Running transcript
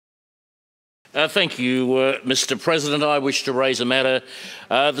Thank you, Mr. President. I wish to raise a matter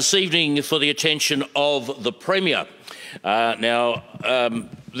this evening for the attention of the Premier.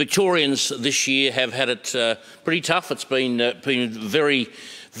 Victorians this year have had it pretty tough. It's been very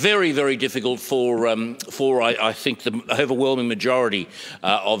difficult for I think the overwhelming majority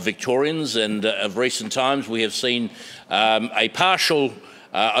of Victorians, and of recent times we have seen a partial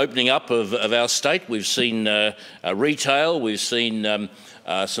opening up of our state. We've seen retail, we've seen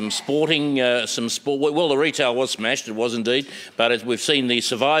some sporting, well, the retail was smashed, it was indeed, but we've seen the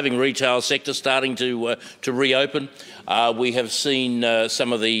surviving retail sector starting to reopen. We have seen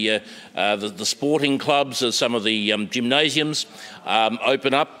some of the sporting clubs, some of the gymnasiums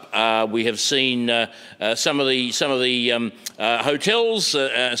open up. We have seen some of the hotels,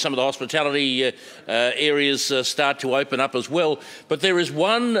 some of the hospitality areas start to open up as well. But there is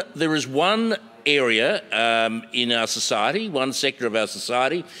one area in our society, one sector of our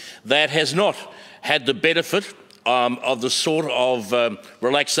society, that has not had the benefit of the sort of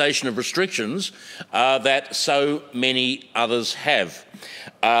relaxation of restrictions that so many others have.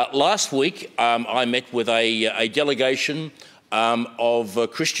 Last week, I met with a delegation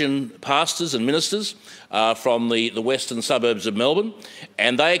of Christian pastors and ministers from the western suburbs of Melbourne,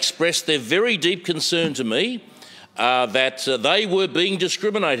 and they expressed their very deep concern to me that they were being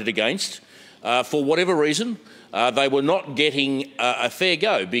discriminated against for whatever reason. They were not getting a fair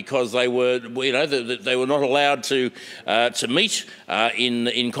go because they were, they were not allowed to meet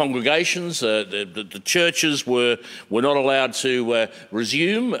in congregations. The churches were not allowed to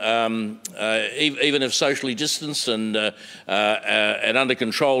resume, even if socially distanced and under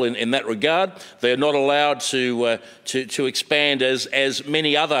control in that regard. They're not allowed to expand as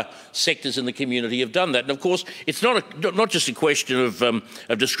many other sectors in the community have done that. And of course, it's not just a question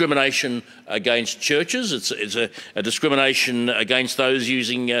of discrimination against churches. It's a discrimination against those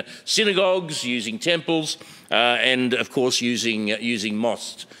using synagogues, using temples, and of course using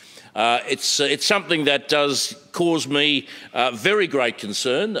mosques. It's something that does cause me very great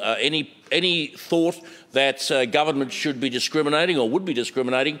concern. Any thought that government should be discriminating or would be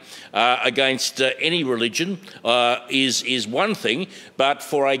discriminating against any religion is one thing, but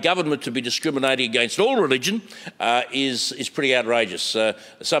for a government to be discriminating against all religion is pretty outrageous.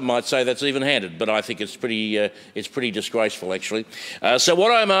 Some might say that's even-handed, but I think it's pretty disgraceful, actually. So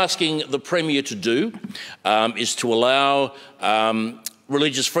what I'm asking the Premier to do is to allow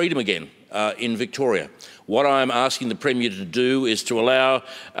religious freedom again in Victoria. What I'm asking the Premier to do is to allow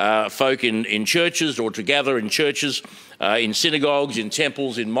folk in churches, or to gather in churches, in synagogues, in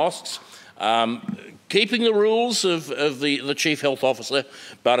temples, in mosques, keeping the rules of the Chief Health Officer,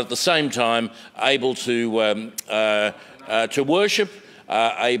 but at the same time able to worship,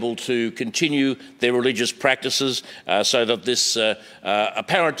 able to continue their religious practices, so that this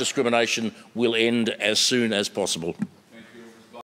apparent discrimination will end as soon as possible.